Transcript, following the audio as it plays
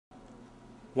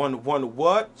One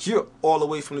what? Yeah. All the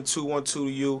way from the 212 to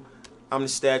you. I'm the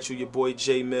statue, your boy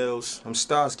J Mills. I'm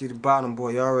Starsky, the bottom boy,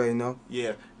 you already know.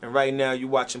 Yeah, and right now you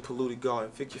watching Polluted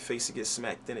Garden. Fix your face to get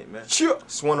smacked in it, man. Sure.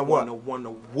 It's one of what? One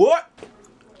of what?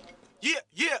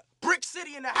 Yeah. Brick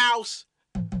City in the house.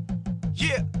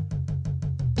 Yeah.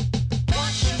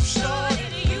 Once you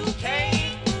started, you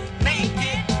can't Make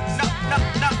it. No.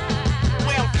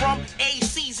 Where I'm from,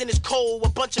 season is cold. A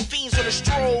bunch of fiends on a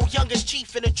stroll. Youngest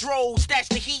chief in a drove. Stash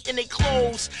the heat in their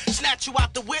clothes. Snatch you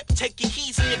out the whip, take your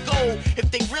keys and your gold.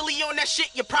 If they really on that shit,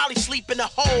 you probably sleep in a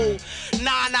hole.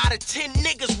 9 out of 10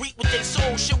 niggas reap what they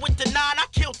sold. Shit with the 9, I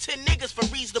killed 10 niggas for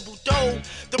reasonable dough.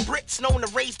 The bricks known to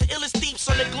raise the illest thieves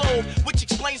on the globe, which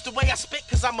explains the way I spit,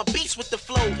 cause I'm a beast with the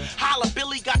flow. Holla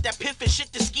Billy got that piff and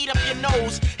shit to skeet up your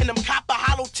nose. And them copper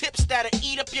hollow tips that'll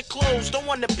eat up your clothes. Don't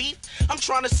want the beef? I'm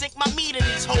trying to sink my meat in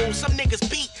these holes. Some niggas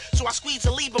beat, so I squeeze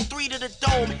and leave them 3 to the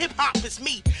dome. Hip hop is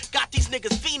me. Got these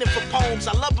niggas fiending for poems.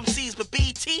 I love them C's, but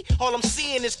BT, all I'm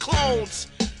seeing is clones.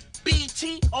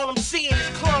 BT, all I'm seeing is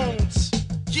clones.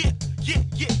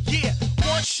 Yeah.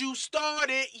 Once you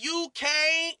started, you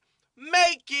can't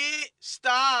make it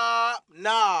stop.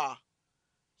 Nah.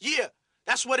 Yeah,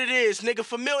 that's what it is, nigga.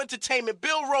 For Mill Entertainment,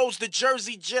 Bill Roadz, the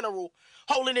Jersey General,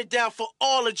 holding it down for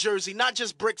all of Jersey, not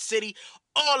just Brick City,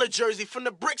 all of Jersey, from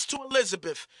the bricks to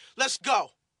Elizabeth. Let's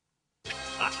go.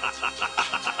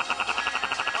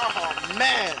 Oh,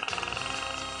 man.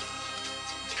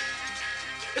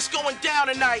 It's going down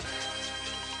tonight.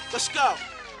 Let's go.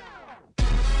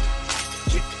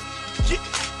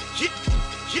 Yeah.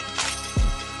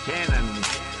 Cannon.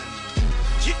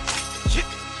 Yeah.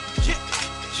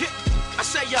 I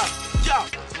say, yo,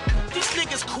 these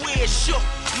niggas queer shook,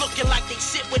 looking like they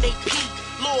sit when they pee.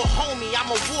 Lil' homie, I'm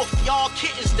a wolf, y'all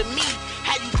kittens to me.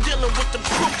 How you dealing with them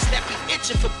crooks that be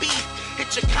itching for beef?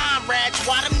 Hit your comrades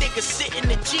while them niggas sit in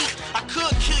the Jeep. I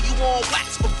could kill you on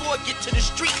wax before I get to the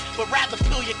street, but rather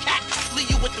peel your cat, leave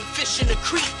you with them fish in the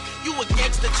creek. You a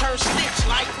gangster turned snitch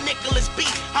like Nicholas B.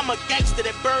 I'm a gangster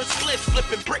that burns spliffs,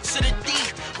 flipping bricks to the D.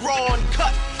 Raw and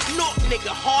cut, North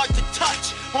nigga, hard to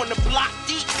touch. On the block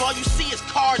deep, all you see is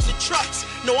cars and trucks.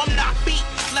 No, I'm not beat,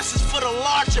 less is for the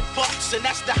larger bucks. And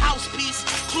that's the house piece,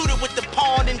 included with the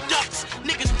pawn and ducks.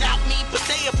 Niggas doubt me, but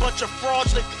they a bunch of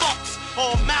fraudulent fucks.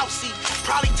 All mousy,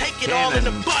 probably take it all in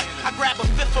the butt. I grab a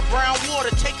fifth of brown water,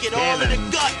 take it all in the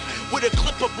gut. With a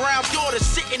clip of brown daughter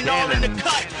sitting all in the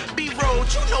cut. B-Road,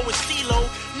 you know it's Stilo.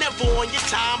 Never on your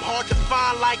time, hard to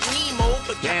find like Nemo.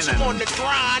 But catch him on the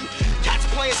grind. Cats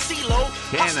playing CeeLo.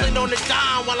 Hustling on the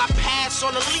dime while I pass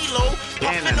on the Lilo.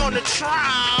 Puffing on the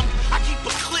Trime. I keep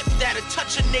a clip that'll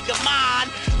touch a nigga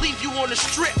mind. Leave you on the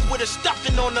strip with a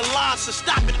stuffing on the line. So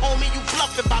stop it, homie, you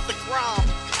bluffing about the crime.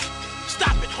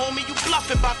 Stop it, homie, you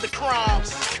bluffing about the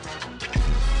crimes.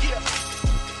 Yeah,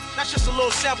 that's just a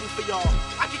little sample for y'all.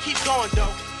 I can keep going,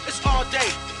 though. It's all day.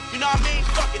 You know what I mean?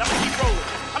 Fuck it,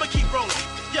 I'ma keep rolling.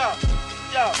 Yo.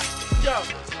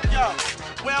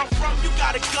 Where I'm from, you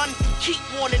got a gun, keep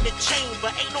one in the chamber.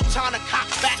 Ain't no time to cock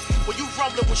back when you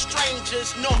rumbling with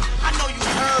strangers. No, I know you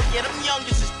heard, yeah, them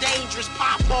youngers is dangerous.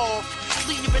 Pop off,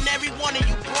 leaving every one of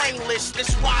you brainless.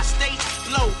 That's why I stay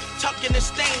low, tucking the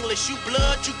stainless. You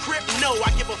blood, you crip, no,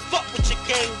 I give a fuck what your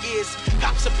gang is.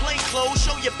 Cops and plain clothes,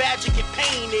 show your badge and get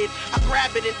painted. I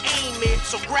grab it and aim it,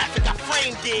 so graphic I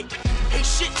framed it. Hey,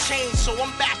 shit changed, so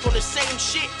I'm back on the same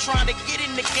shit. Trying to get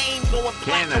in the game, going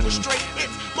platinum with straight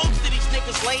hits. Most of these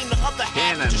niggas lame, the other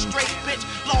half just straight bitch.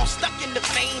 Lost, stuck in the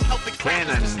fame, helping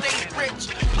crackers to stay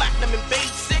rich. Platinum and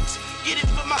basics, get it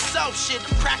for myself, shit.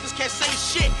 Them crackers can't say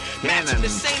shit. Matching the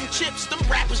same chips, them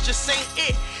rappers just ain't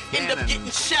it. End up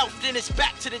getting shelved, then it's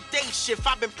back to the day shift.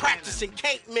 I've been practicing,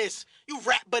 can't miss. You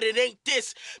rap, but it ain't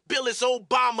this. Bill is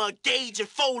Obama, Gage and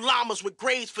 4 llamas with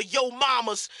grades for yo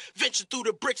mamas. Venture through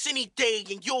the bricks any day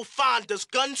and you'll find us.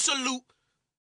 Gun salute.